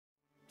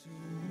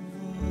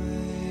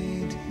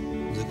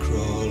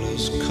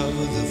Pillows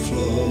cover the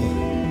floor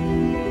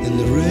in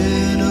the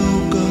red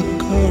oak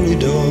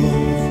corridor.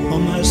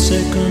 On my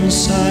second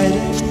sight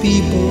of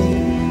people,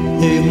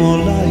 they've more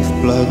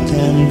lifeblood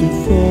than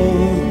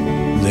before.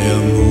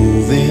 They're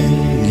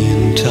moving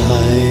in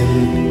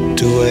time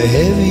to a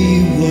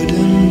heavy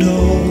wooden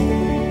door,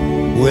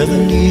 where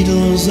the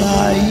needle's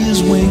eye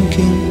is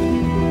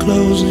winking,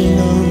 closing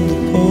on the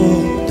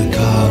pore. The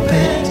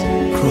carpet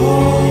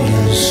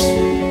crawlers,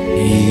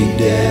 he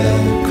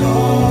dare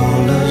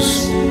call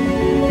us.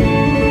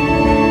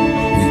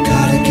 We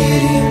gotta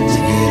get in to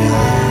get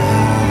out.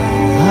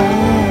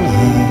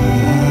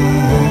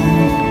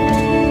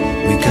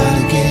 We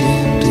gotta get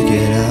in to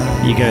get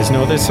out. You guys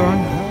know this song?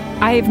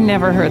 I've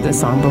never heard this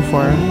song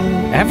before.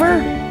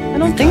 Ever? I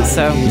don't think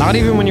so. Not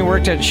even when you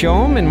worked at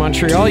Show'em in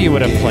Montreal, you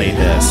would have played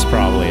this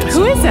probably.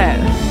 Who is it?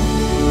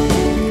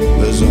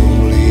 There's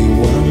only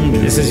one.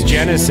 This is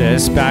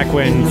Genesis, back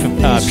when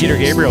Peter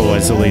Gabriel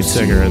was the lead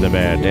singer of the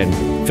band, and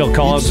Phil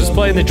Collins was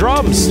playing the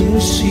drums.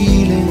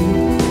 Ceiling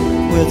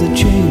where the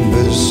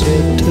chamber's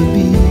said to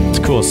be. It's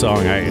a cool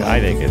song. I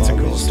think it's a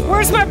cool song.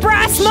 Where's my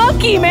brass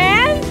monkey,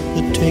 man?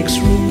 It takes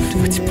room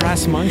to It's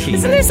Brass Monkey.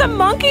 Isn't there some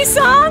monkey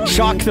song?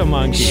 Shock the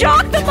Monkey.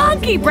 Shock the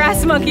Monkey.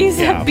 Brass Monkey's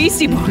Yeah. a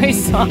Beastie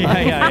Boys song.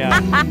 Yeah.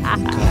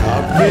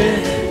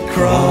 carpet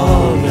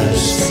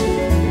crawlers.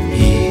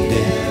 He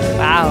dare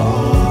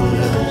Wow.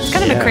 It's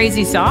kind of a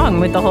crazy song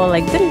with the whole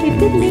like. gotta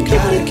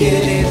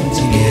get in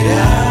to get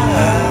out.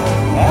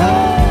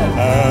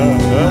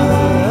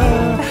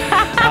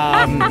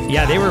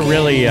 Yeah, they were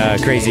really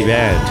crazy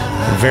band.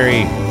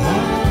 Very,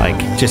 like,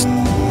 just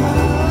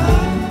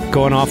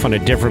going off on a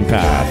different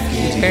path.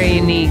 Very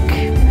unique.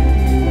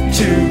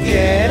 To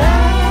get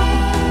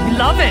out.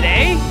 Love it,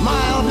 eh?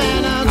 Mild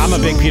man out. I'm a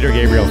big Peter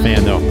Gabriel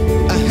fan, though.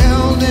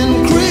 Held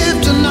in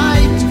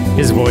kryptonite.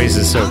 His voice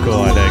is so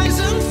cool, I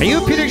think. Are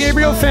you a Peter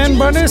Gabriel fan,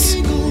 Bundes?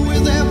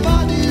 With their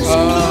bodies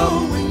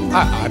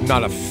I'm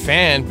not a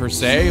fan per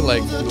se,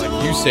 like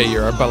you say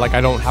you are, but like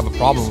I don't have a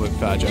problem with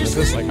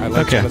Genesis. Like I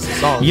like Genesis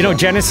songs. You know,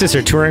 Genesis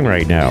are touring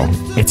right now.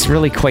 It's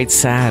really quite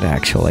sad,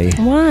 actually.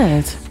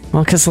 What?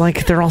 Well, because,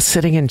 like, they're all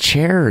sitting in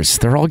chairs.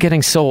 They're all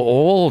getting so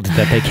old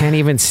that they can't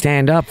even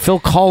stand up. Phil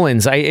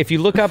Collins, if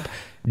you look up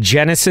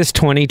Genesis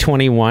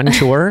 2021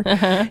 tour,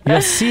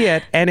 you'll see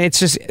it. And it's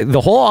just the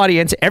whole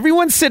audience,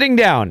 everyone's sitting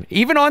down,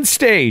 even on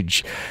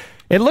stage.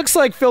 It looks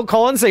like Phil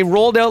Collins, they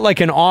rolled out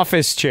like an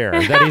office chair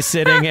that he's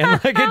sitting in.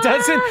 Like it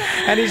doesn't.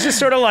 And he's just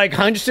sort of like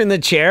hunched in the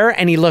chair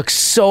and he looks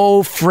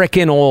so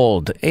freaking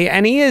old.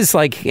 And he is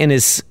like in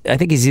his, I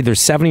think he's either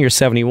 70 or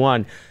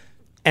 71.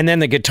 And then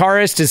the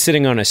guitarist is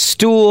sitting on a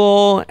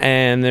stool,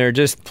 and they're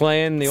just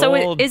playing the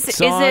old songs. Is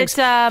it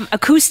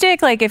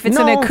acoustic? Like, if it's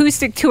an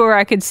acoustic tour,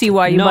 I could see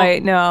why you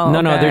might know. No,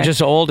 Okay. they're just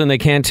old, and they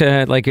can't,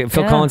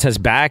 Phil Collins has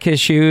back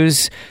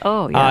issues.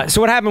 Oh, yeah. So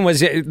what happened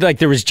was, like,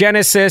 there was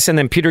Genesis, and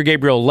then Peter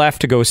Gabriel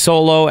left to go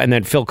solo, and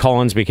then Phil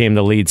Collins became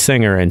the lead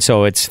singer, and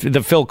so it's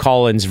the Phil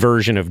Collins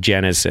version of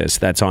Genesis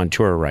that's on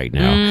tour right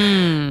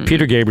now.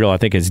 Peter Gabriel, I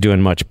think, is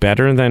doing much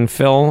better than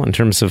Phil in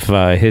terms of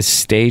his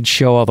stage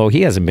show, although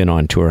he hasn't been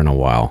on tour in a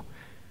while.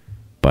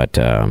 But,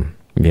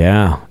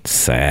 yeah, it's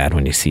sad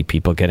when you see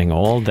people getting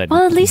old.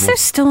 Well, at least they're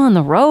still on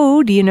the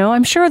road, you know.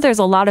 I'm sure there's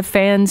a lot of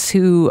fans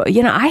who,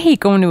 you know, I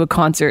hate going to a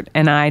concert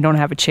and I don't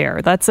have a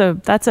chair. That's a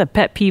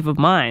pet peeve of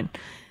mine.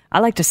 I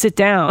like to sit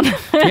down.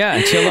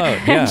 Yeah, chill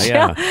out.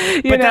 Yeah.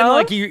 But then,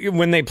 like,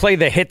 when they play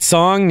the hit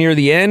song near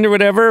the end or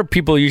whatever,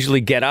 people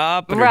usually get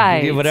up and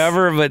Right.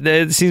 whatever. But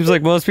it seems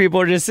like most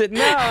people are just sitting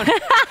down.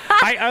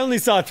 I only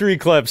saw 3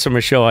 clips from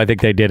a show I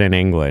think they did in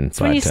England. It's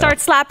when you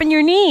start slapping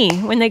your knee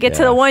when they get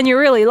to the one you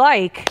really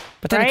like.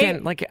 But then right?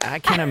 again, like, I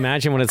can't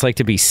imagine what it's like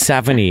to be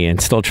 70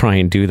 and still try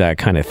and do that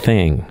kind of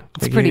thing.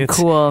 It's pretty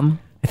cool.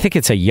 I think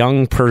it's a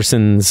young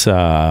person's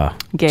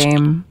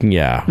game.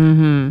 Yeah.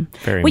 Mm-hmm.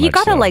 Very Well, you much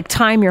got to so. like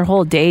time your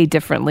whole day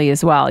differently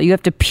as well. You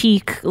have to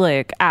peak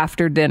like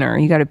after dinner.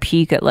 You got to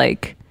peak at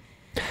like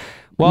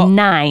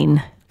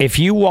 9. If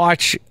you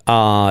watch,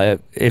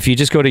 if you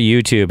just go to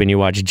YouTube and you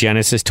watch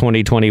Genesis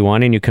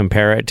 2021 and you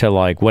compare it to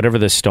like whatever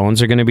the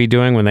Stones are going to be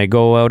doing when they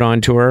go out on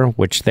tour,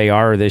 which they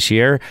are this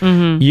year,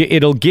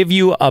 it'll give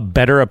you a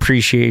better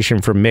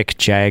appreciation for Mick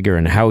Jagger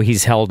and how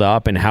he's held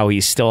up and how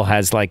he still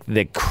has like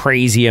the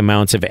crazy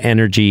amounts of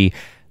energy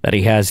that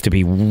he has to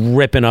be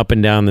ripping up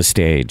and down the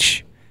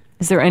stage.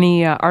 Is there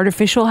any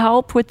artificial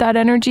help with that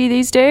energy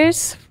these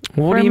days?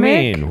 What do you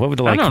mean? What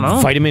would I don't know.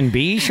 vitamin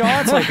B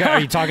shots? Like,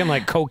 are you talking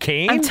like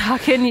cocaine? I'm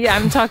talking, yeah.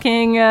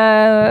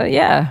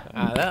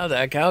 I love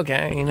the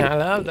cocaine. I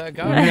love the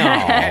cocaine.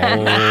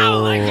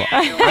 No.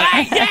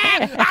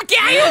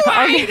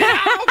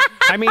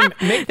 I mean,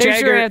 Mick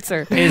There's your Jagger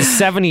answer. is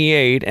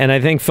 78, and I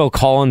think Phil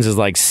Collins is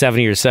like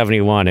 70 or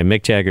 71, and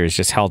Mick Jagger is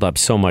just held up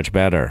so much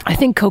better. I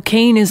think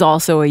cocaine is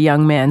also a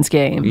young man's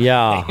game.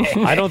 Yeah,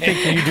 I don't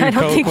think you do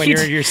coke when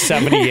you're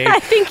 78. I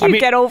think you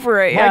get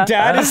over it. My Yeah.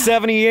 dad is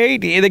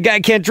 78. The guy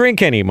can't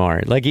drink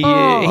anymore. Like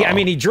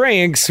he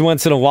drinks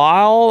once in a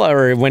while,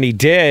 or when he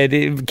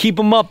did, keep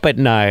him up at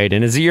night,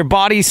 and as your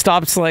body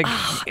stops, like,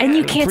 and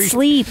you can't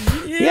sleep.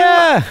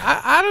 Yeah.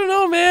 I don't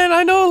know, man.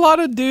 I know a lot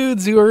of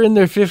dudes who are in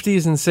their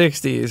 50s and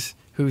 60s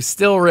who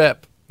still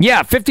rip.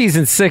 Yeah, 50s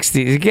and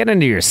 60s. You get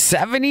into your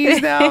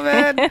 70s now,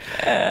 man.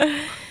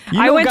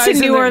 I went to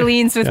New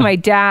Orleans with my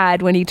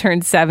dad when he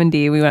turned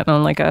 70. We went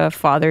on like a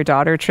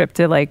father-daughter trip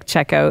to like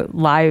check out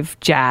live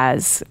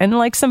jazz and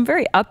like some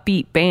very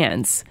upbeat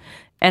bands.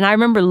 And I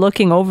remember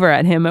looking over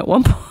at him at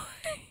one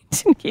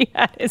point and he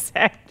had his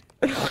head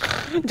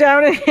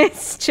down in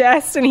his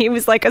chest and he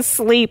was like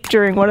asleep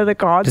during one of the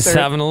concerts. Just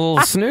having a little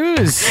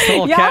snooze, a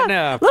little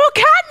catnap. Little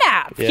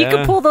catnap. He Yeah.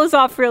 could pull those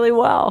off really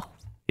well.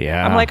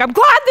 Yeah. I'm like, I'm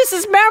glad this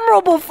is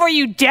memorable for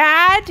you,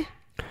 Dad.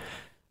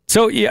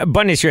 So, yeah,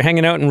 Bunnies, you're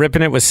hanging out and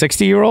ripping it with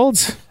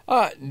 60-year-olds?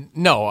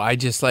 No, I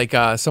just like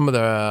some of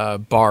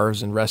the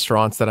bars and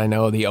restaurants that I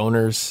know, the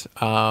owners.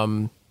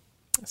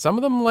 Some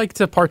of them like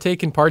to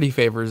partake in party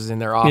favors in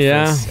their office,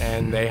 Yeah.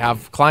 and they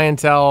have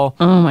clientele.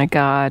 Oh my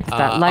God,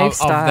 that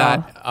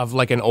lifestyle. of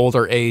like an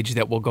older age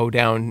that will go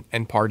down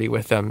and party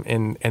with them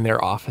in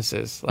their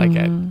offices. Like,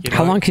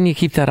 How long can you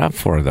keep that up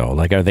for, though?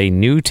 Like, are they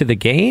new to the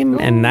game,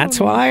 and that's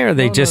why? Or are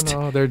they just...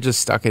 No, they're just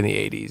stuck in the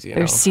 80s. You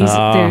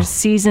know? They're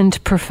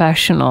seasoned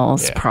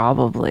professionals, Yeah.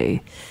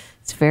 probably.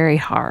 It's very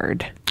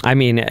hard. I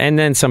mean, and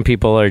then some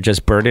people are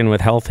just burdened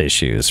with health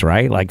issues,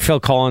 right? Like Phil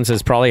Collins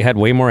has probably had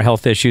way more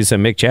health issues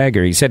than Mick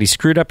Jagger. He said he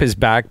screwed up his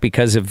back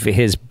because of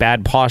his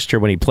bad posture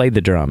when he played the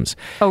drums.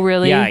 Oh,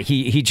 really? Yeah,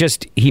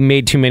 he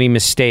made too many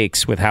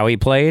mistakes with how he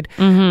played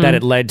that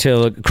it led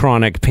to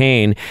chronic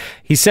pain.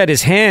 He said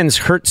his hands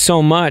hurt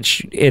so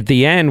much at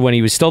the end when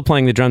he was still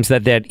playing the drums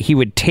that he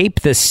would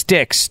tape the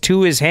sticks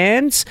to his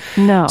hands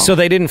so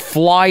they didn't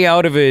fly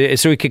out of it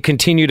so he could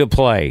continue to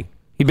play.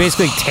 He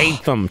basically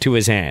taped them to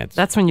his hands.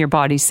 That's when your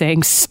body's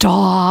saying,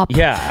 stop.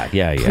 Yeah.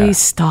 Please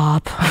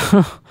stop.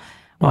 Well,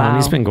 and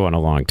he's been going a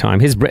long time.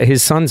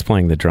 His son's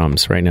playing the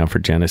drums right now for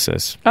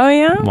Genesis. Oh,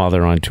 yeah? While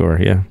they're on tour,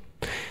 yeah.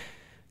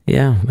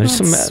 Yeah, there's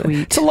That's some. sweet.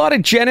 It's a lot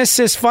of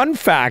Genesis fun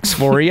facts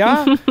for you.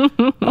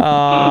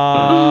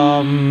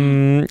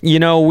 You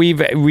know,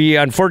 we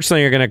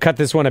unfortunately are going to cut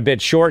this one a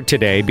bit short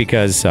today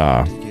because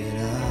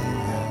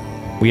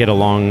we had a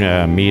long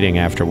meeting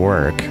after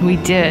work. We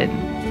did.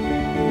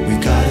 We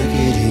gotta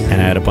get in.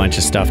 And I had a bunch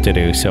of stuff to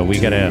do, so we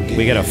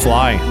gotta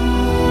fly.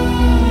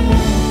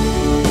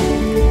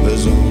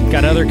 There's only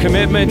Got other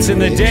commitments in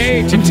the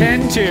day to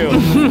tend to.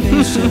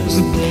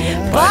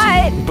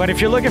 But if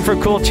you're looking for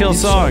a cool chill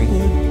song,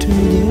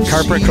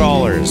 Carpet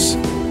Crawlers,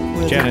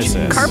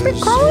 Genesis.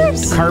 Carpet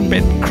crawlers?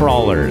 Carpet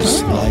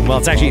Crawlers. Well,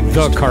 it's actually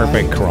The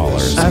Carpet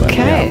Crawlers. but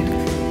Okay.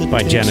 yeah,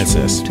 by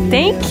Genesis.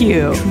 Thank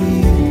you.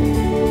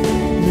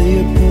 they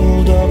are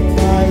pulled up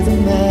by the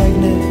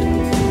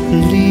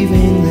magnet,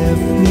 leaving their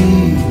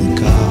free.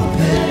 The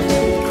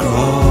carpet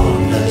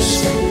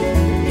crawlers,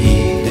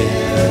 heed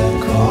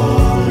their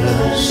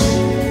callers.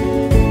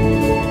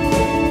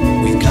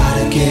 We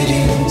gotta get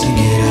in to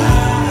get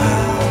out.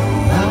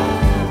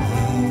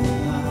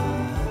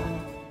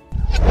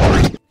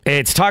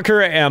 It's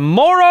Tucker and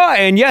Maura,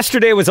 and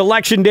yesterday was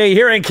election day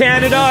here in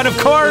Canada, and of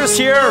course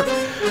here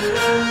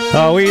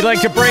we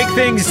like to break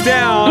things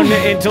down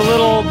into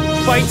little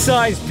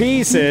bite-sized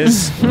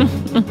pieces.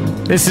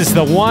 This is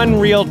the one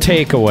real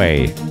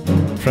takeaway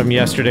from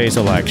yesterday's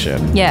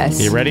election. Yes.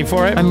 You ready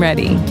for it? I'm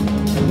ready.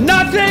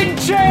 Nothing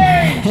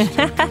changed!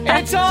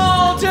 It's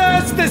all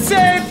just the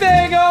same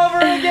thing over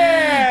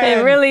again!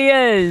 It really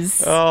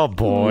is. Oh,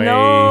 boy.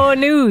 No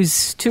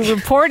news to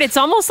report. It's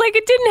almost like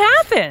it didn't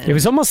happen. It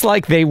was almost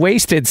like they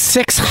wasted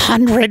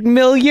 $600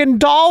 million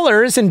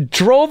and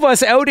drove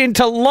us out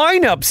into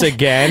lineups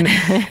again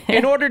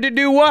in order to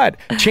do what?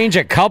 Change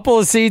a couple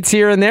of seats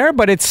here and there,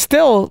 but it's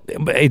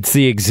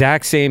the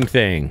exact same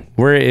thing.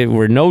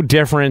 We're no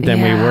different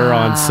than we were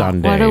on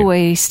Sunday. What a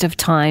waste of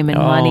time and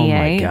money, Oh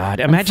my eh? God.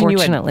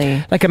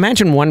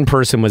 Imagine one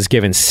person was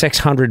given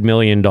 $600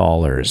 million,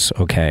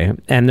 okay?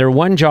 And their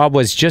one job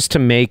was just to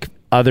make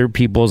other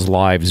people's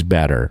lives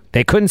better.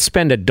 They couldn't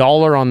spend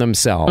 $1 on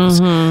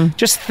themselves.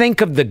 Just think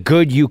of the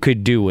good you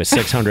could do with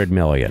 $600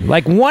 million.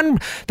 Like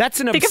that's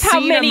an Think of obscene how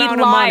many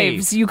amount of money.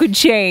 lives you could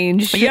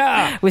change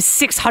Yeah. with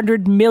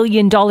 $600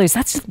 million.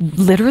 That's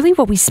literally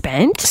what we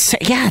spent?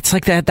 Yeah, it's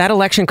like that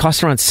election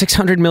cost around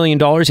 $600 million.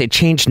 It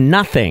changed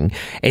nothing.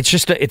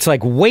 It's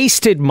like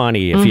wasted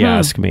money, if you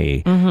ask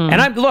me. And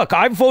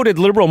I've voted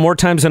Liberal more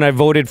times than I've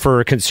voted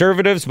for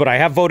Conservatives, but I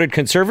have voted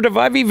Conservative.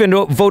 I've even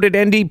voted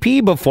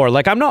NDP before.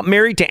 Like, I'm not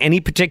married to any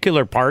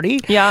particular party.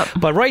 Yeah.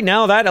 But right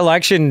now, that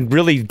election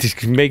really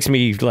just makes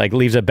me,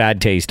 leaves a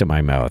bad taste in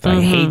my mouth. I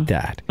hate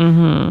that.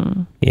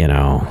 You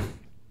know?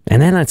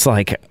 And then it's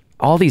like,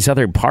 all these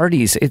other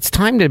parties, it's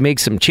time to make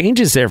some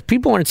changes there. If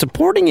people aren't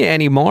supporting you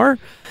anymore.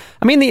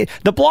 I mean,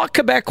 the Bloc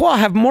Québécois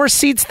have more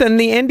seats than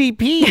the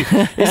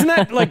NDP. Isn't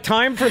that like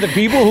time for the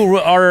people who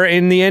are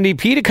in the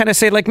NDP to kind of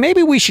say, like,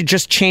 maybe we should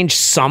just change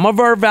some of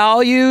our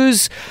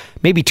values,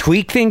 maybe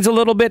tweak things a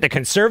little bit? The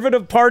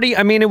Conservative Party,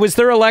 I mean, it was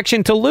their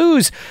election to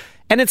lose.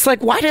 And it's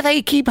like, why do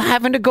they keep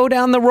having to go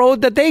down the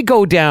road that they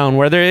go down?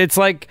 Whether it's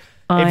like,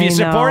 if you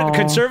support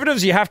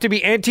Conservatives, you have to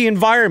be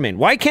anti-environment.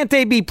 Why can't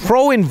they be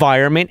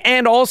pro-environment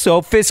and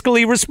also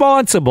fiscally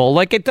responsible?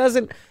 Like, it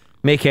doesn't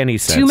make any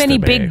sense. Too many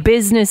big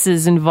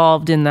businesses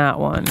involved in that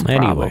one.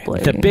 Anyway,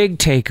 probably. The big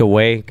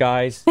takeaway,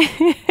 guys,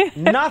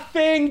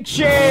 nothing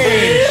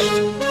changed.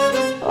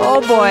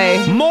 Oh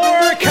boy.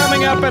 More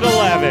coming up at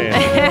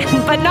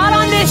 11. But not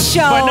on this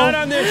show.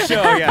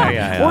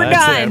 Yeah. We're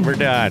done. We're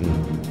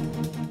done.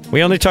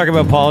 We only talk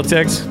about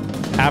politics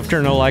after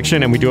an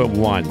election, and we do it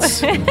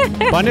once.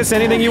 Bundes,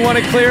 anything you want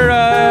to clear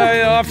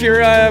off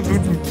your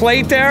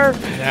plate there?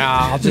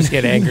 Yeah, I'll just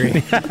get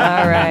angry.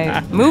 All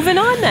right. Moving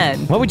on then.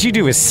 What would you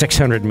do with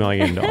 $600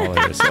 million?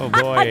 Oh,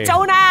 boy.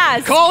 Don't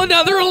ask. Call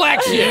another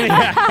election.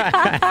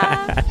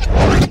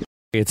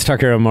 It's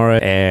Tucker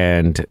Amora,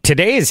 and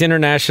today is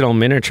International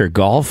Miniature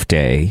Golf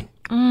Day.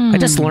 I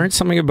just learned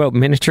something about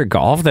miniature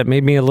golf that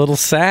made me a little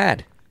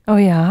sad. Oh,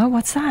 yeah?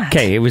 What's that?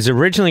 Okay, it was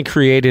originally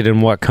created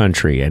in what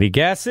country? Any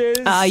guesses?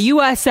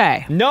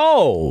 USA.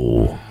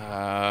 No.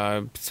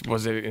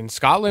 Was it in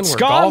Scotland?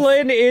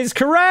 Scotland is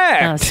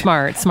correct. Oh,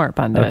 smart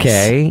Bundes.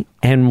 Okay,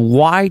 and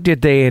why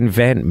did they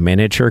invent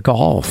miniature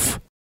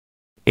golf?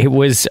 It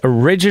was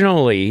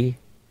originally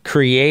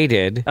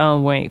created...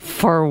 Oh, wait,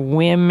 for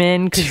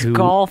women, because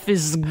golf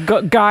is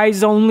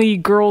guys only,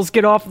 girls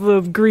get off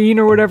the green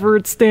or whatever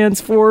it stands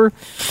for.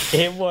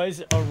 It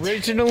was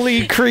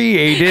originally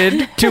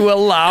created to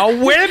allow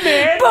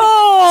women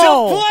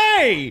to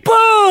play.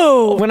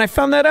 Boo! When I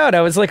found that out,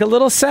 I was like a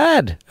little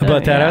sad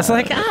about that. I was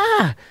like,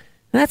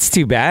 that's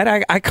too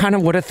bad. I kind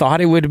of would have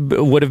thought it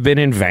would have been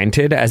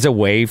invented as a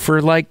way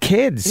for like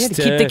kids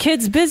to keep the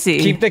kids busy.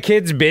 Keep the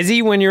kids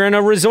busy when you're in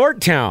a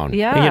resort town.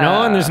 Yeah. You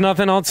know, and there's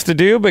nothing else to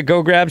do but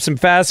go grab some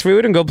fast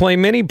food and go play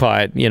mini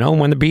putt, you know,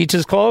 when the beach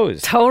is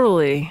closed.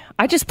 Totally.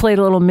 I just played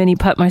a little mini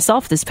putt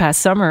myself this past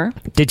summer.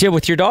 Did you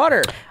with your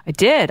daughter? I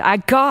did. I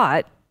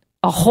got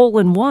a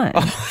hole-in-one.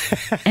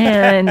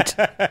 And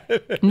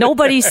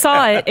nobody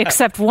saw it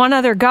except one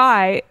other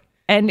guy.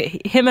 And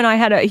him and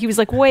I he was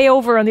like way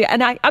over on I'm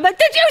like,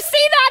 did you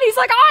see that? He's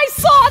like, I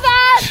saw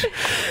that.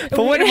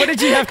 But what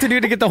did you have to do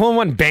to get the hole in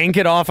one? Bank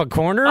it off a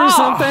corner or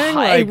something?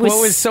 Like,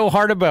 what was so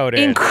hard about it?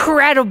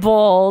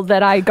 Incredible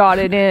that I got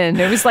it in.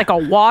 It was like a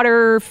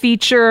water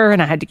feature, and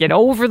I had to get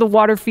over the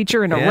water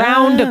feature and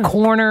around a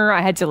corner.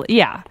 I had to,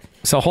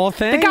 It's a whole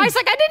thing? The guy's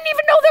like, I didn't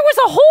even know there was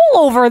a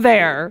hole over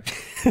there.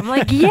 I'm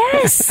like,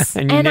 yes.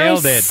 and you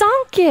nailed I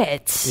sunk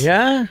it.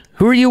 Yeah?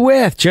 Who are you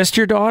with? Just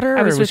your daughter?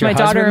 I was with my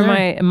daughter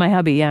and my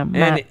hubby,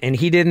 Matt. And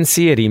he didn't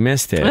see it. He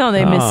missed it. No,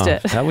 they missed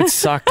it. That would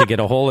suck to get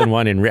a hole in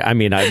one.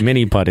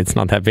 Mini putt, it's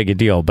not that big a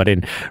deal. But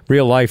in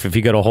real life, if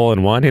you get a hole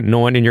in one and no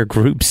one in your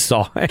group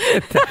saw it,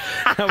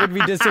 that would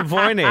be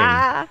disappointing.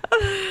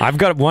 I've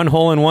got one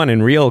hole in one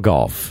in real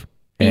golf.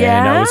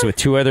 And I was with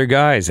two other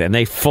guys, and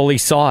they fully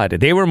saw it.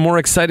 They were more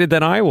excited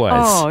than I was.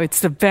 Oh, it's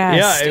the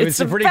best. Yeah, it's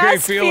a pretty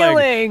great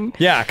feeling.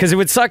 Yeah, because it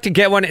would suck to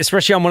get one,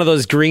 especially on one of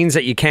those greens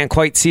that you can't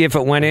quite see if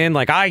it went in.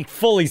 Like, I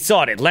fully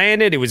saw it. It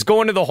landed. It was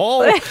going to the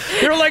hole. They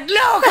were like,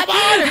 no, come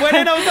on. It went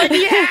in. I was like,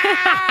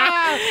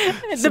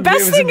 yeah. The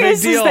best thing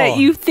is that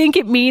you think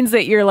it means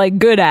that you're, like,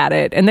 good at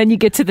it, and then you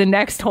get to the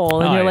next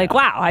hole, and you're like,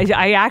 wow,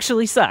 I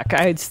actually suck.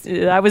 I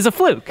was a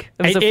fluke.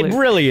 It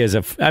really is.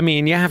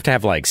 You have to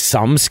have, like,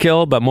 some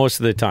skill, but most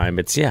of the time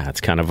it's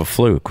kind of a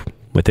fluke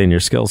within your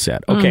skill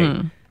set. Okay.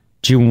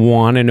 Do you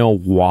want to know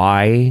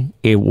why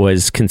it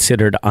was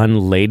considered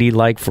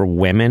unladylike for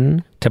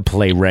women to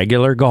play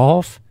regular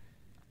golf?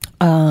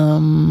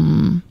 Why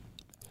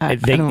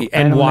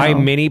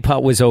mini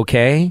putt was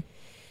okay?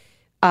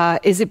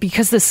 Is it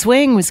because the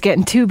swing was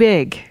getting too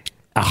big?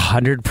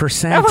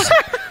 100%.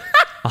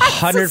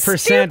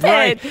 100%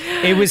 right.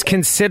 It was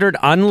considered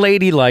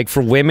unladylike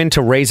for women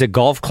to raise a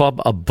golf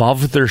club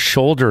above their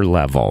shoulder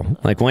level.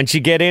 Like, once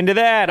you get into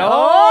that, look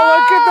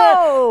at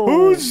that.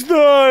 Who's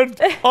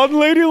the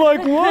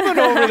unladylike woman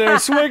over there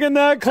swinging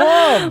that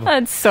club?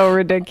 That's so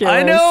ridiculous.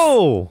 I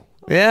know.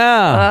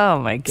 Yeah. Oh,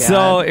 my God.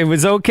 So it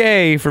was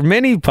okay for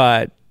mini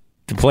putt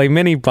to play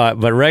mini putt,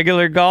 but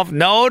regular golf,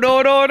 no. You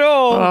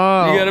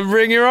got to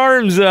bring your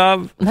arms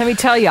up. Let me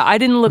tell you, I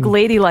didn't look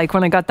ladylike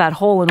when I got that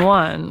hole in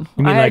one.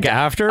 You mean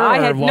after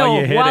or while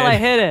you hit it? While I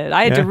hit it.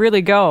 I had to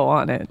really go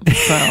on it.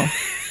 So.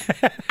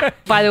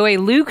 By the way,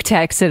 Luke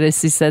texted us.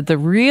 He said the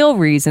real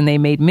reason they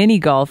made mini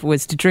golf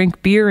was to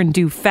drink beer and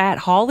do fat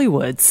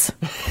Hollywoods.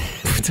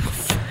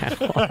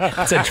 paddle.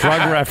 It's a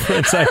drug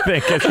reference, I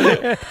think, isn't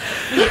it?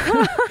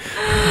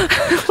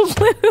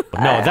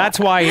 No, that's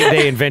why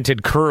they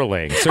invented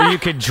curling, so you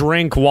could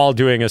drink while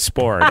doing a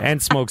sport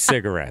and smoke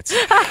cigarettes.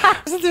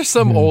 Isn't there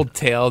some old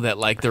tale that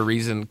like the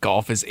reason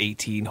golf is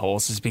 18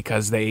 holes is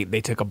because they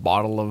took a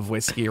bottle of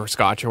whiskey or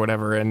scotch or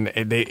whatever and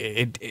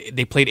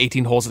they played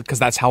 18 holes because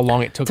that's how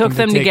long it took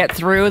them to get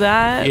through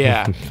that?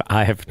 Yeah.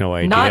 I have no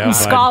idea. Not in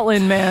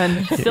Scotland,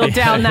 man. Still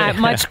down that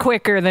much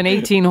quicker than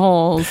 18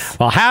 holes.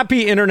 Well,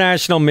 happy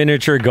International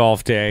Miniature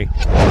Golf Day.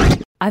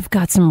 I've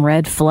got some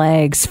red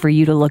flags for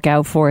you to look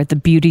out for at the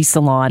beauty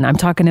salon. I'm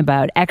talking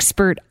about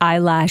expert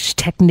eyelash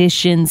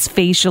technicians,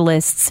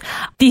 facialists.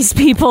 These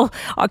people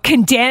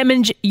can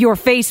damage your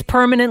face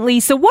permanently.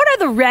 So what are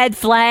the red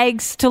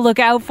flags to look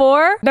out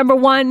for? Number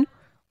 1,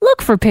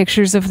 look for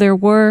pictures of their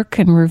work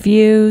and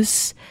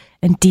reviews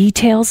and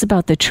details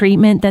about the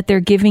treatment that they're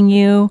giving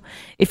you.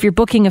 If you're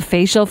booking a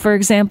facial, for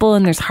example,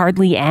 and there's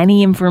hardly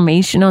any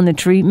information on the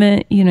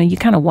treatment, you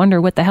kind of wonder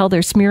what the hell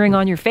they're smearing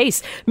on your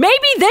face.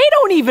 Maybe they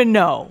don't even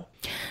know.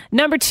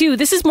 Number 2,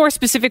 this is more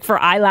specific for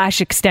eyelash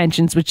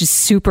extensions, which is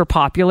super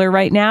popular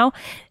right now.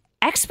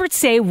 Experts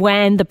say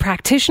when the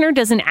practitioner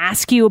doesn't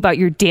ask you about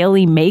your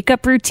daily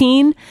makeup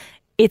routine,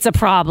 it's a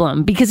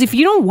problem. Because if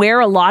you don't wear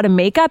a lot of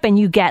makeup and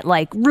you get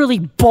like really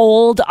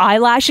bold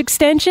eyelash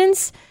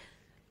extensions,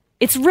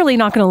 it's really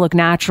not going to look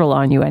natural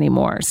on you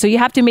anymore. So you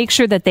have to make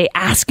sure that they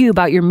ask you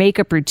about your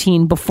makeup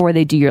routine before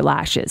they do your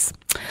lashes.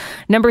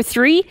 Number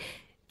 3,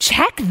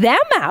 check them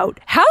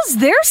out. How's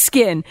their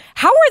skin?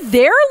 How are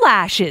their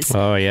lashes?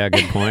 Oh, yeah,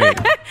 good point.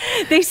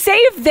 They say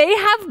if they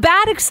have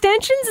bad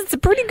extensions, it's a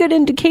pretty good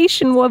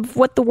indication of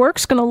what the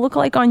work's going to look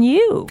like on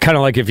you. Kind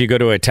of like if you go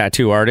to a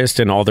tattoo artist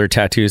and all their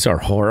tattoos are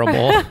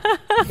horrible,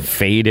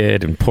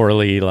 faded and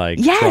poorly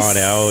drawn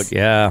out.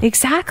 Yeah,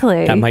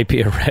 exactly. That might be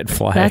a red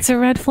flag. That's a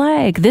red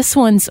flag. This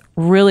one's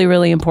really,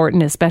 really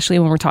important, especially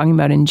when we're talking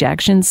about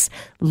injections.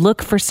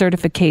 Look for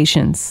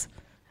certifications.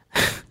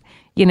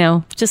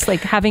 Just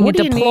like having a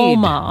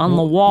diploma on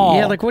the wall.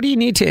 Yeah, like what do you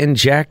need to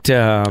inject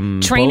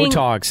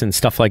Botox and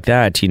stuff like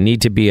that? Do you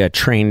need to be a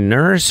trained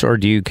nurse or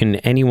can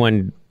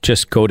anyone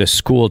just go to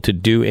school to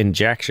do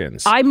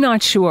injections? I'm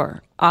not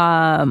sure.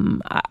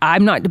 I'm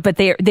not, but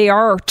they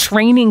are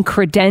training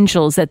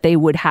credentials that they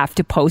would have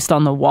to post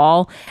on the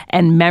wall,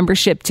 and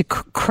membership to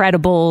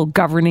credible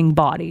governing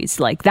bodies.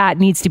 Like that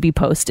needs to be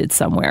posted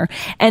somewhere.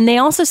 And they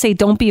also say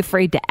don't be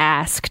afraid to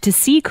ask to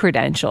see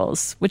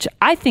credentials, which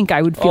I think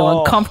I would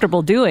feel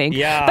uncomfortable doing.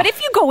 Yeah. But if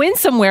you go in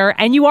somewhere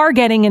and you are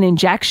getting an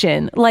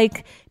injection,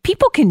 like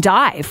people can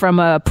die from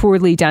a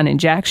poorly done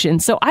injection.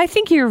 So I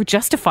think you're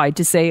justified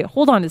to say,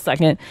 hold on a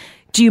second.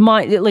 Do you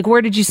mind,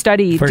 where did you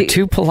study? We're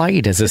too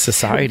polite as a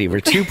society. We're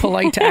too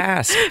polite to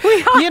ask.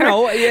 We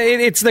are.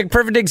 It's the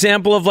perfect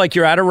example of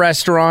you're at a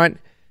restaurant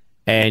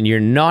and you're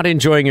not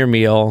enjoying your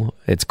meal.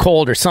 It's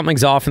cold or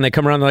something's off and they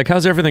come around, they're like,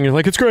 how's everything? You're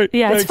like, it's great.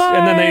 Yeah, thanks. it's fine.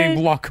 And then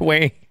they walk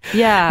away.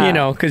 Yeah.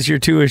 Because you're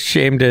too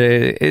ashamed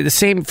to.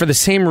 For the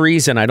same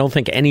reason, I don't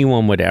think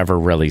anyone would ever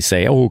really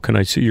say, oh, can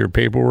I see your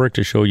paperwork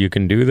to show you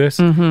can do this?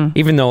 Mm-hmm.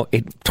 Even though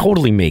it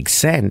totally makes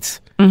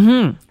sense.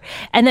 Mm-hmm.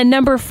 And then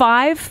number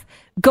 5,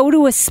 go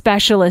to a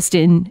specialist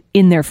in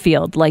their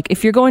field. Like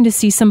if you're going to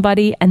see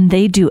somebody and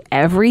they do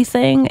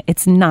everything,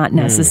 it's not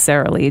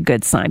necessarily a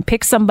good sign.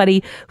 Pick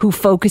somebody who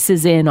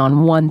focuses in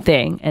on one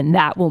thing, and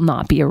that will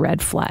not be a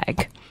red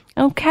flag.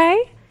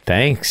 Okay?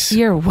 Thanks.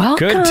 You're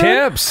welcome. Good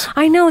tips.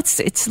 I know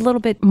it's a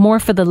little bit more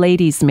for the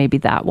ladies, maybe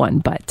that one,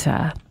 but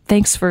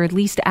thanks for at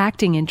least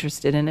acting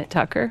interested in it,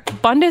 Tucker.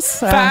 Bundus.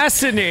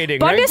 Fascinating.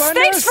 Bundus, right,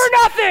 Bundus? thanks for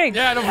nothing.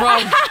 Yeah, no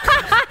problem.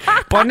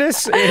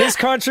 Bundus, his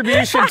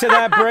contribution to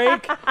that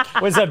break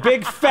was a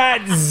big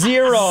fat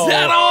 0.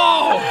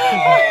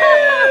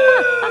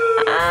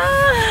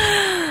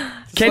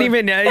 You can't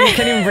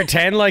even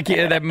pretend like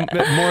that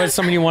more as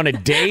someone you want to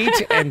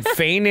date and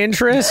feign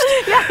interest.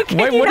 Yeah,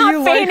 what do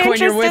you like when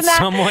you're with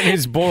someone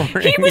who's boring?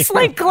 He was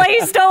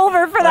glazed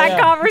over for that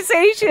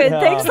conversation. Yeah.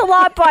 Thanks a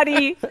lot,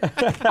 buddy.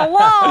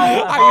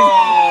 Hello.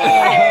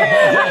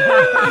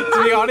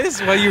 To be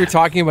honest, while you were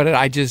talking about it,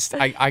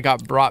 I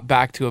got brought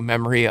back to a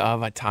memory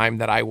of a time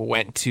that I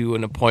went to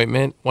an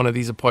appointment, one of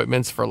these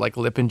appointments for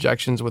lip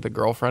injections with a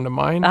girlfriend of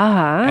mine.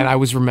 Uh-huh. And I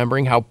was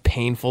remembering how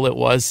painful it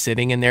was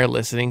sitting in there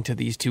listening to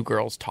these two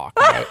girls talk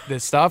about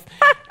this stuff.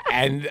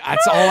 And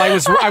that's all I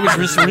was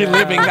just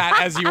reliving that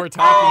as you were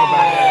talking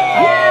about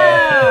it.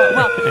 Yeah.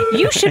 Well,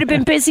 you should have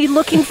been busy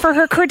looking for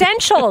her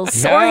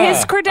credentials or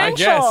his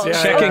credentials. I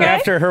guess, checking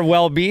after her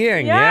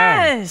well-being.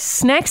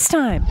 Yes. Next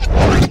time.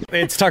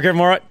 It's Tucker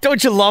Moore.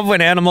 Don't you love when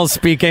animals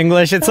speak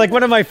English? It's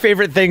one of my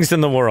favorite things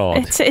in the world.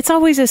 It's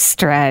always a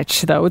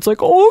stretch, though. It's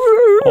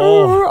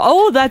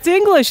oh, that's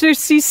English.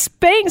 He's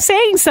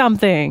saying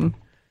something.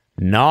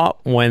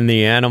 Not when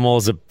the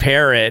animal's a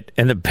parrot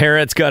and the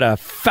parrot's got a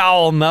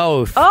foul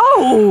mouth.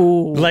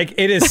 Oh!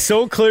 It is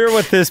so clear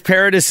what this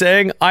parrot is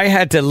saying. I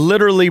had to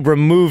literally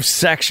remove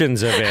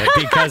sections of it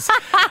because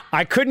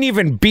I couldn't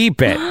even beep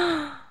it.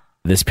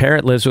 This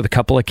parrot lives with a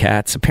couple of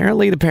cats.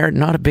 Apparently, the parrot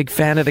not a big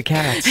fan of the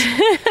cats.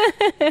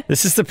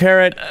 This is the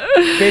parrot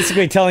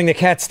basically telling the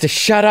cats to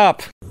shut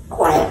up.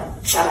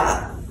 Quiet, shut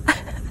up.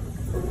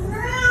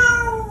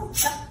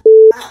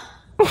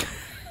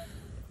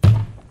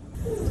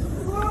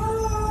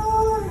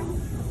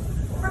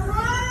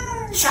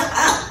 Shut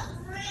up.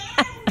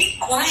 Be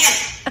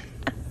quiet.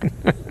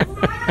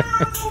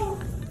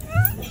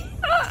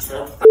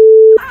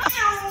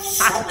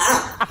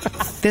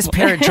 This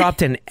parrot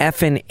dropped an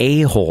effing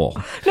a-hole.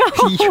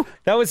 No.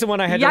 That was the one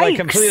I had to like Yikes.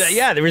 completely.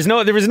 Yeah, there was no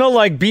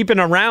like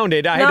beeping around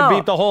it. I had to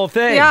beep the whole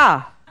thing.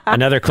 Yeah.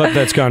 Another clip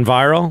that's gone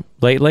viral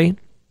lately.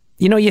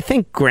 You know, you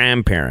think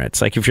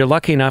grandparents, like if you're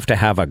lucky enough to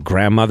have a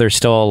grandmother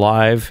still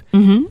alive,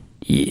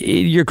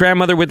 your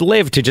grandmother would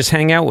live to just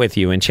hang out with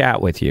you and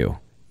chat with you.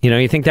 You know,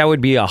 you think that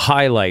would be a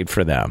highlight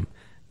for them.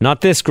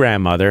 Not this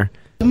grandmother.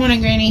 Good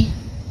morning, Granny.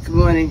 Good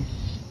morning.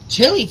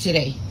 Chilly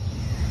today.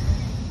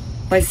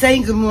 By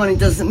saying good morning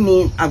doesn't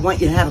mean I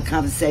want you to have a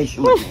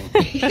conversation with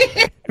me.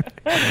 This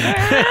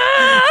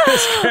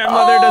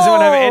grandmother doesn't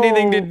want to have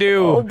anything to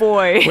do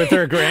with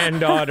her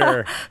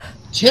granddaughter.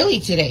 Chilly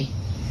today.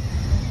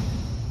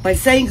 By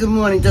saying good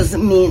morning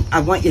doesn't mean I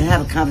want you to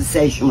have a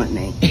conversation with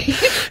me.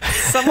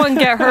 Someone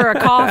get her a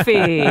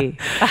coffee.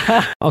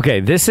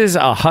 Okay, this is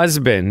a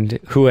husband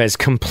who has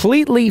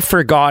completely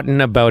forgotten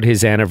about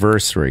his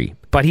anniversary,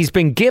 but he's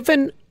been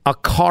given a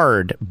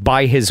card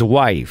by his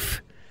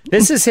wife.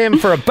 This is him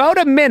for about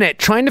a minute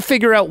trying to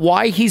figure out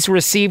why he's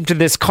received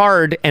this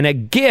card and a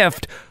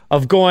gift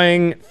of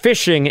going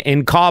fishing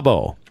in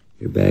Cabo.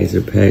 Your bags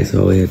are packed,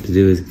 so all we have to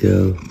do is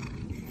go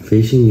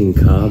fishing in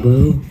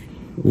Cabo?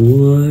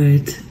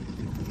 What?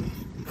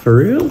 For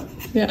real?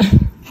 Yeah.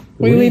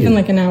 We leave in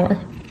like an hour.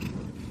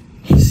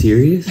 You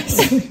serious?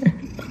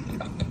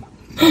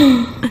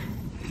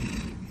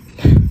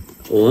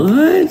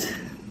 What?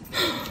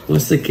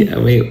 What's the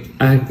wait,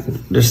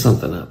 there's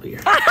something up here.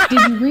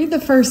 Did you read the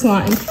first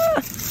line?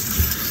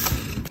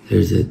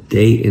 There's a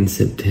date in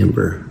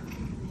September.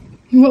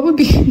 What would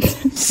be in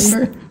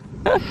September?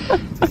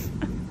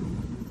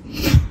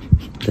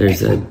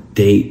 There's a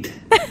date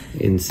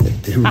in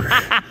September.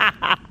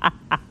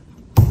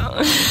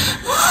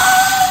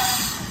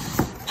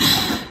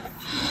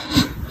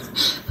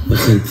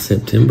 What's in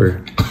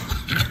September?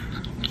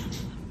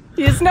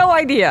 He has no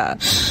idea.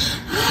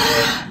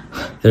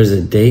 There's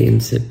a date in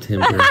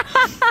September.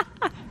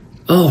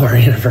 Oh, our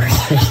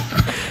anniversary.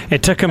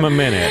 It took him a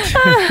minute.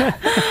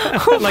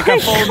 Like a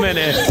full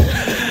minute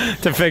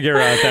to figure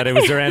out that it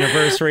was their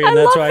anniversary, and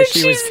that's why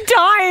she was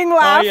dying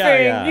laughing. Oh,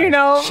 yeah. You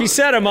know, she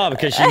set him up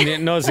because she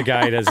knows the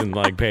guy doesn't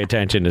like pay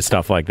attention to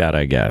stuff like that,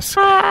 I guess.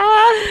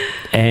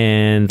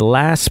 And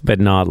last but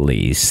not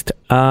least,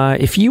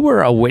 if you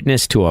were a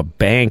witness to a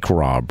bank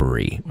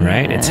robbery,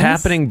 right? Yes. It's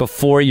happening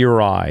before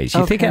your eyes.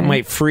 You think that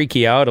might freak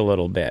you out a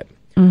little bit.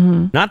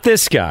 Not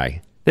this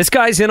guy. This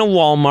guy's in a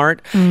Walmart.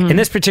 In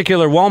this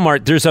particular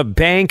Walmart, there's a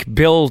bank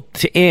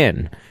built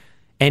in.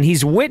 And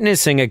he's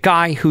witnessing a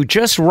guy who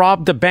just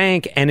robbed the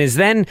bank and is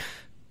then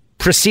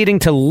proceeding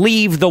to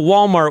leave the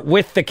Walmart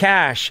with the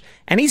cash.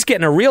 And he's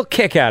getting a real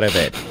kick out of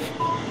it.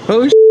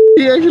 Oh,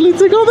 he actually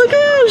took all the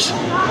cash.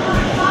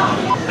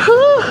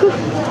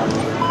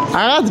 I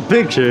got the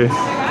picture.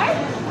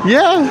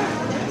 Yeah.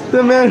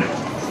 That man.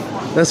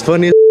 That's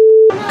funny.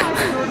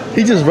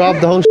 He just robbed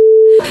the whole.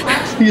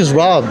 He just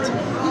robbed.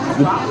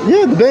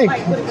 The bank.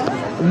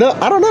 No,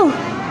 I don't know.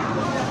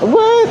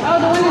 What? Oh,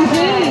 the one in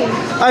James.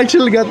 I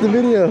actually got the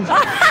video.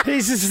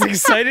 He's just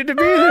excited to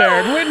be there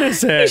and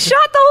witness it. he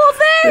shot the whole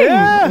thing.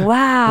 Yeah.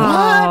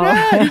 Wow. What?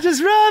 Yeah, he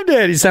just robbed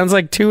it. He sounds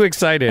like too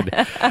excited.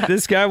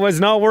 This guy was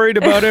not worried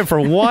about it for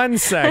 1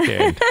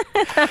 second.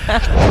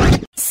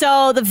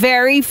 So the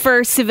very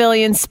first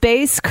civilian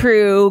space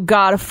crew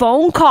got a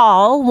phone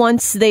call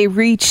once they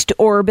reached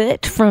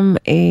orbit from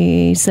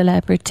a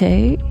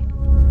celebrity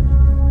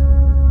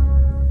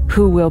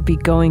who will be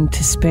going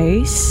to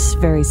space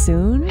very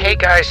soon. Hey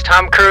guys,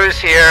 Tom Cruise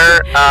here.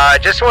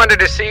 Just wanted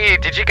to see,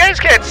 did you guys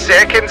get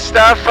sick and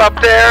stuff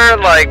up there?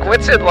 Like,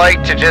 what's it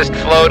like to just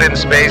float in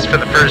space for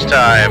the first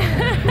time?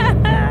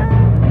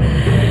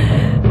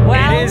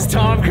 Well, It is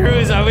Tom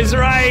Cruise. I was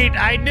right.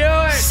 I knew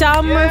it.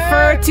 some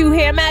refer to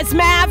him as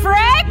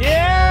Maverick.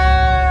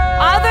 Yeah.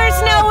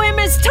 Others know him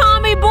as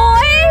Tommy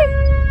Boy.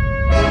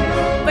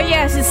 But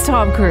yes, it's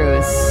Tom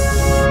Cruise.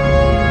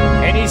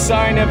 Any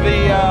sign of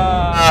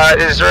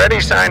the, is there any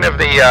sign of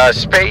the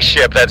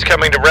spaceship that's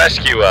coming to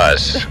rescue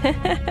us?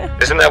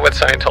 Isn't that what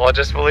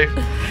Scientologists believe?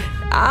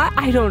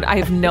 I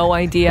have no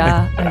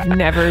idea. I've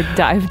never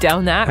dived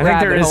down that I think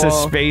rabbit there is a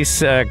hole.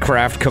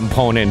 spacecraft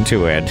component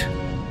to it.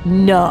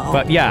 No.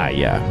 But yeah.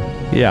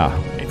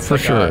 It's For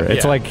like sure. a-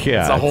 It's like,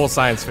 It's a whole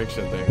science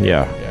fiction thing.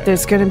 Yeah.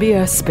 There's going to be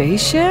a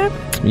spaceship?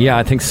 Yeah,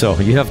 I think so.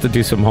 You have to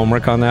do some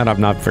homework on that. I'm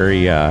not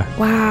very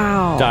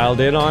Wow. dialed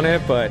in on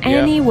it, but yeah.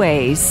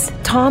 Anyways,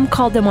 Tom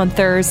called them on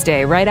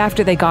Thursday, right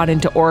after they got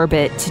into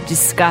orbit, to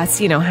discuss,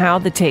 how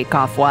the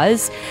takeoff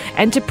was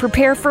and to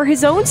prepare for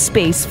his own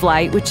space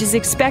flight, which is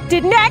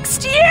expected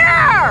next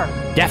year.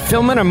 Yeah,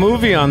 filming a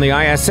movie on the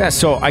ISS.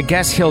 So I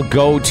guess he'll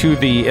go to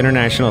the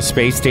International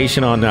Space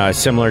Station on a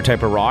similar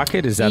type of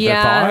rocket. Is that the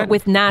thought?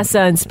 With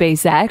NASA and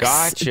SpaceX.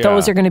 Gotcha.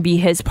 Those are going to be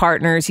his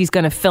partners. He's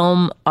going to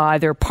film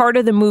either part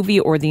of the movie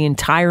or the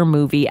entire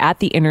movie at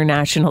the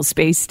International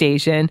Space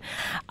Station.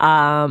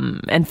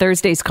 And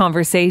Thursday's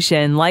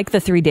conversation, like the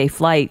 3-day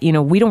flight,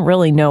 we don't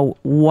really know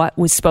what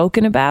was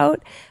spoken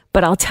about.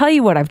 But I'll tell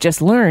you what I've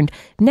just learned.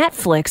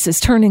 Netflix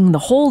is turning the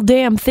whole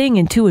damn thing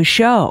into a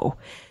show.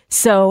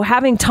 So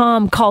having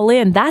Tom call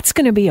in, that's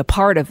going to be a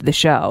part of the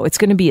show. It's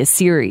going to be a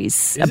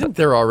series. Isn't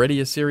there already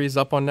a series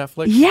up on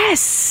Netflix?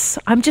 Yes.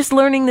 I'm just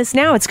learning this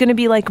now. It's going to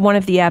be like one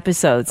of the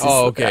episodes.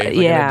 Oh, okay.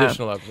 Like an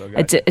additional episode.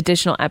 Gotcha.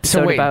 Additional episode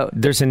So wait, about...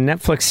 there's a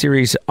Netflix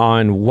series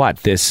on what?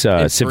 This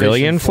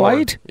civilian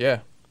flight? Yeah.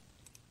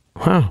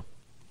 Huh.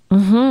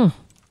 Mm-hmm.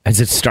 Has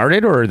it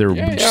started or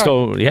they're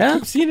still... Yeah?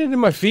 I've seen it in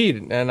my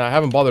feed, and I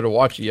haven't bothered to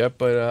watch it yet,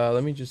 but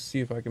let me just see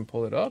if I can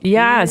pull it up.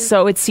 Yeah,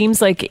 so it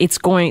seems like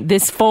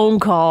this phone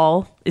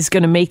call is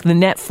going to make the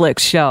Netflix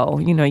show.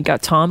 You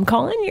got Tom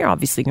calling, you're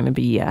obviously going to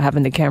be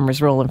having the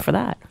cameras rolling for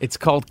that. It's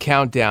called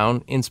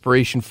Countdown,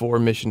 Inspiration for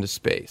Mission to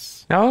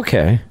Space. Oh,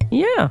 okay.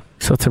 Yeah.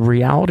 So it's a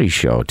reality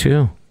show,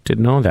 too.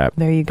 Didn't know that.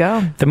 There you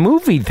go. The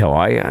movie, though,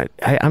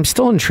 I'm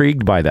still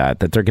intrigued by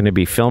that they're going to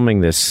be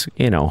filming this,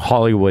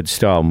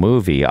 Hollywood-style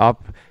movie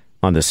up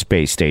on the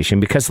space station,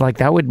 because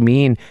that would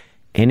mean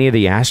any of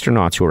the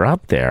astronauts who are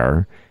up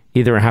there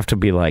either have to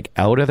be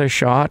out of the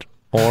shot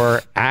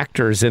or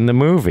actors in the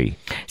movie.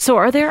 So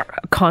are there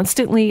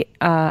constantly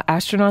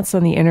astronauts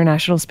on the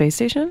International Space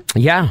Station?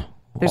 Yeah.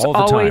 There's all the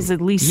always time.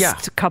 at least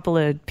a couple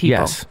of people.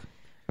 Yes.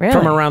 Really?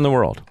 From around the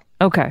world.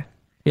 Okay.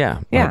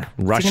 Yeah. Yeah.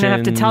 Russians. So you're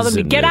going to have to tell them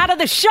to get out of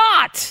the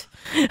shot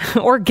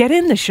or get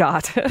in the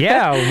shot.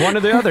 Yeah, one or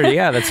the other.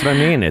 Yeah, that's what I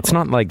mean. It's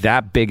not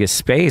that big a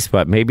space,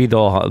 but maybe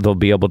they'll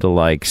be able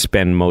to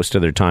spend most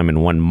of their time in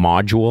one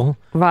module.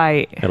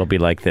 Right. It'll be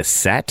this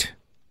set.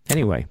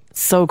 Anyway.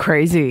 So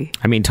crazy.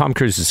 I mean, Tom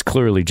Cruise is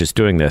clearly just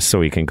doing this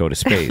so he can go to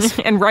space.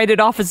 And write it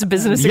off as a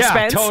business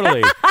expense. Yeah,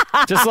 totally.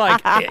 Just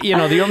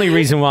the only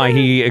reason why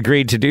he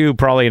agreed to do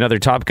probably another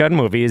Top Gun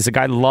movie is the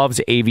guy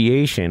loves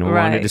aviation.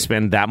 Right. Wanted to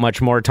spend that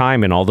much more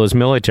time in all those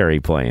military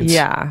planes.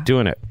 Yeah.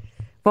 Doing it.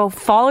 Well,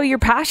 follow your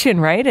passion,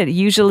 right? It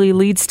usually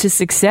leads to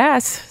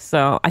success.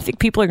 So I think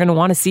people are going to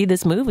want to see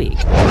this movie.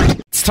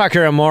 It's Tucker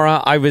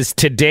Amora. I was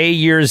today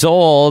years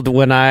old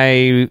when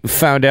I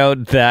found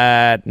out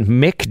that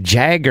Mick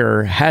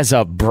Jagger has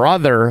a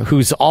brother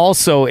who's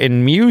also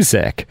in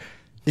music.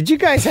 Did you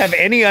guys have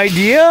any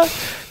idea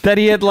that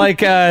he had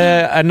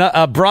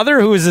a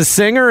brother who was a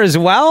singer as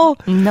well?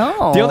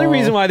 No. The only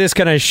reason why this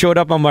kind of showed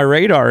up on my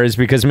radar is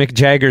because Mick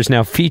Jagger's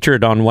now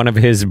featured on one of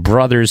his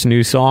brother's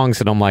new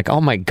songs. And I'm like,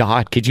 oh my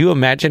God, could you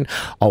imagine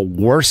a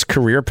worse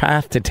career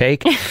path to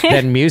take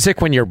than music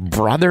when your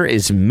brother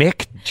is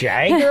Mick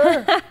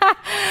Jagger?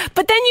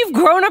 But then you've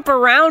grown up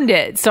around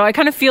it. So I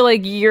kind of feel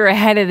like you're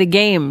ahead of the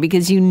game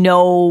because you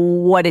know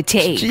what it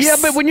takes. Yeah,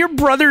 but when your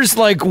brother's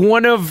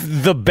one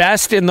of the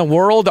best in the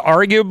world,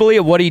 arguably,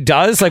 at what he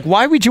does,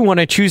 why would you want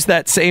to choose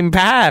that same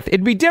path?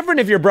 It'd be different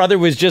if your brother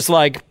was just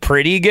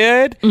pretty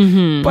good.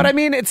 Mm-hmm. But I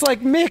mean, it's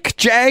Mick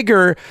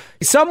Jagger.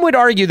 Some would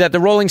argue that the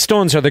Rolling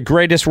Stones are the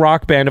greatest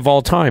rock band of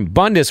all time.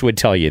 Bundes would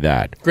tell you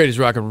that. Greatest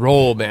rock and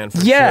roll band, for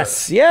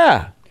yes, sure.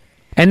 Yeah.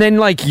 And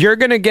then, you're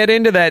going to get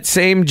into that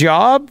same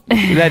job,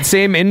 that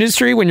same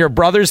industry, when your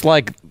brother's,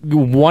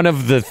 one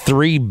of the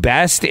 3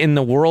 best in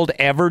the world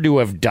ever to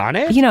have done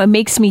it? It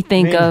makes me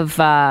think of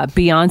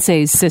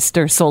Beyonce's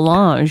sister,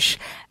 Solange.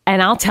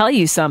 And I'll tell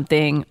you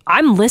something.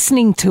 I'm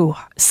listening to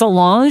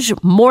Solange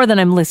more than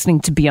I'm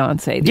listening to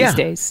Beyonce these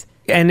days.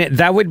 And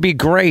that would be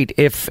great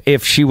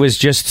if she was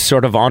just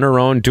sort of on her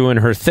own doing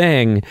her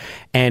thing,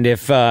 and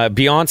if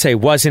Beyonce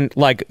wasn't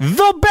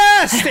the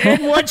best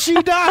in what she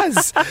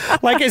does.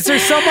 Is there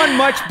someone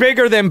much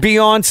bigger than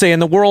Beyonce in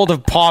the world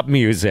of pop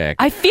music?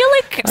 I feel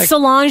like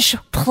Solange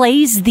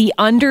plays the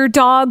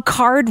underdog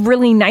card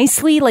really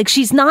nicely.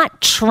 She's not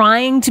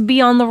trying to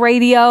be on the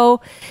radio.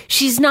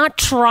 She's not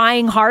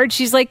trying hard.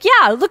 She's like,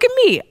 yeah, look at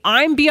me.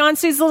 I'm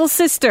Beyonce's little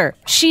sister.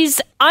 She's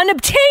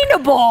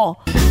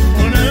unobtainable.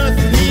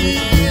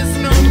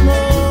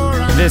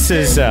 This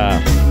is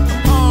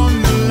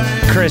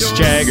Chris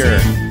Jagger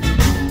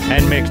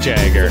and Mick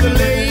Jagger.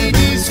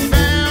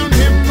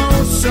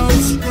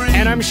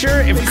 And I'm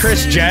sure if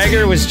Chris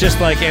Jagger was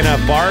just in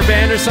a bar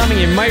band or something,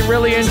 you might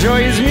really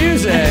enjoy his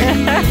music.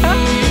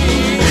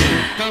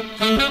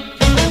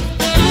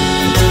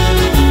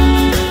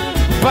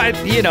 But,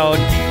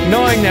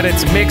 knowing that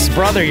it's Mick's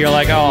brother, you're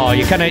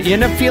you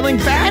end up feeling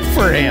bad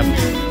for him.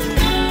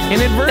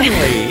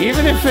 Inadvertently,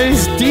 even if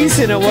he's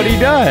decent at what he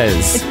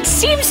does. It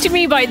seems to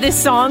me by this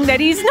song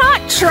that he's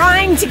not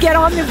trying to get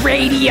on the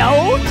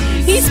radio.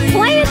 He's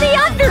playing the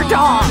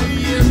underdog.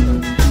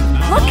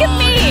 Look at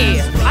me.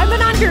 I'm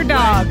an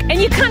underdog.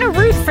 And you kind of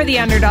root for the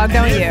underdog,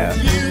 don't you?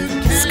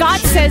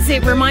 Scott says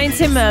it reminds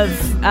him of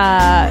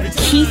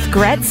Keith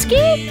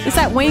Gretzky. Is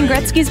that Wayne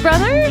Gretzky's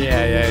brother?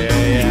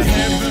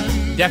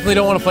 Yeah. Definitely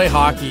don't want to play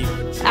hockey.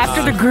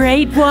 After the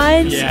great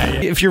ones?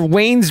 Yeah. If you're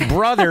Wayne's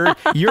brother,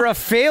 you're a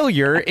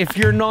failure if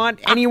you're not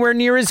anywhere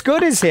near as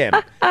good as him.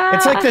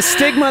 It's like the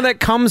stigma that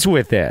comes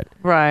with it.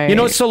 Right. You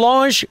know,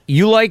 Solange,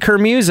 you like her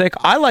music.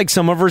 I like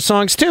some of her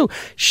songs too.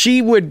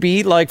 She would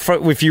be like,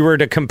 if you were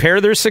to compare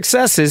their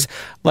successes,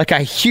 like a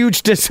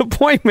huge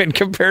disappointment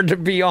compared to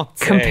Beyonce.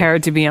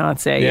 Compared to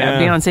Beyonce.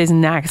 Yeah. Beyonce's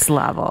next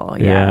level.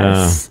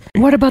 Yeah. Yes.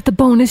 What about the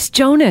bonus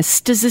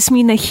Jonas? Does this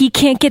mean that he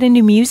can't get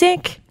into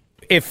music?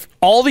 If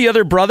all the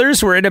other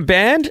brothers were in a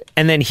band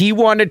and then he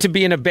wanted to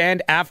be in a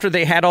band after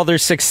they had all their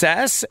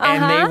success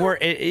and they were,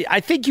 I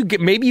think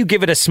maybe you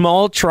give it a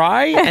small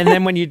try and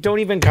then when you don't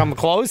even come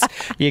close,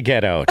 you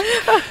get out.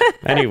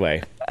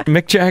 Anyway,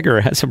 Mick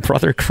Jagger has a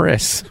brother,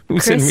 Chris,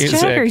 who's in music.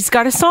 Chris Jagger, he's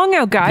got a song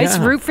out, guys.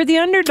 Yeah. Root for the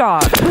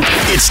underdog.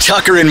 It's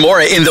Tucker and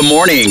Maura in the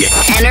morning.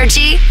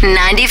 Energy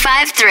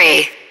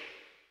 95.3.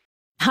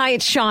 Hi,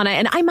 it's Shauna,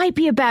 and I might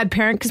be a bad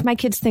parent because my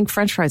kids think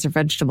French fries are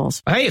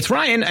vegetables. Hey, it's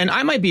Ryan, and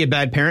I might be a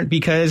bad parent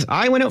because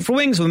I went out for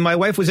wings when my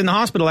wife was in the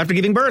hospital after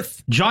giving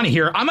birth. Johnny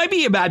here. I might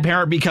be a bad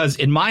parent because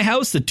in my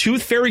house, the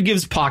tooth fairy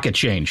gives pocket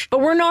change. But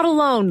we're not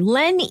alone.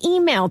 Len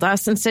emailed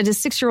us and said his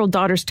 6-year-old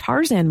daughter's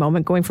Tarzan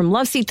moment going from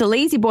love seat to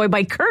lazy boy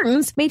by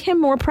curtains made him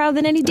more proud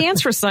than any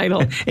dance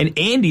recital. And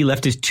Andy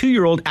left his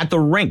 2-year-old at the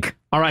rink.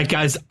 All right,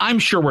 guys, I'm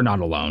sure we're not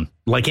alone.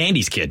 Like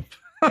Andy's kid.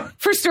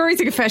 For stories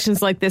and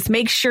confessions like this,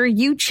 make sure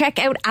you check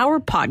out our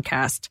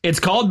podcast.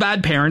 It's called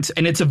Bad Parents,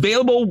 and it's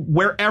available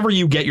wherever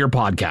you get your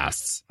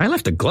podcasts. I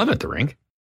left a glove at the rink.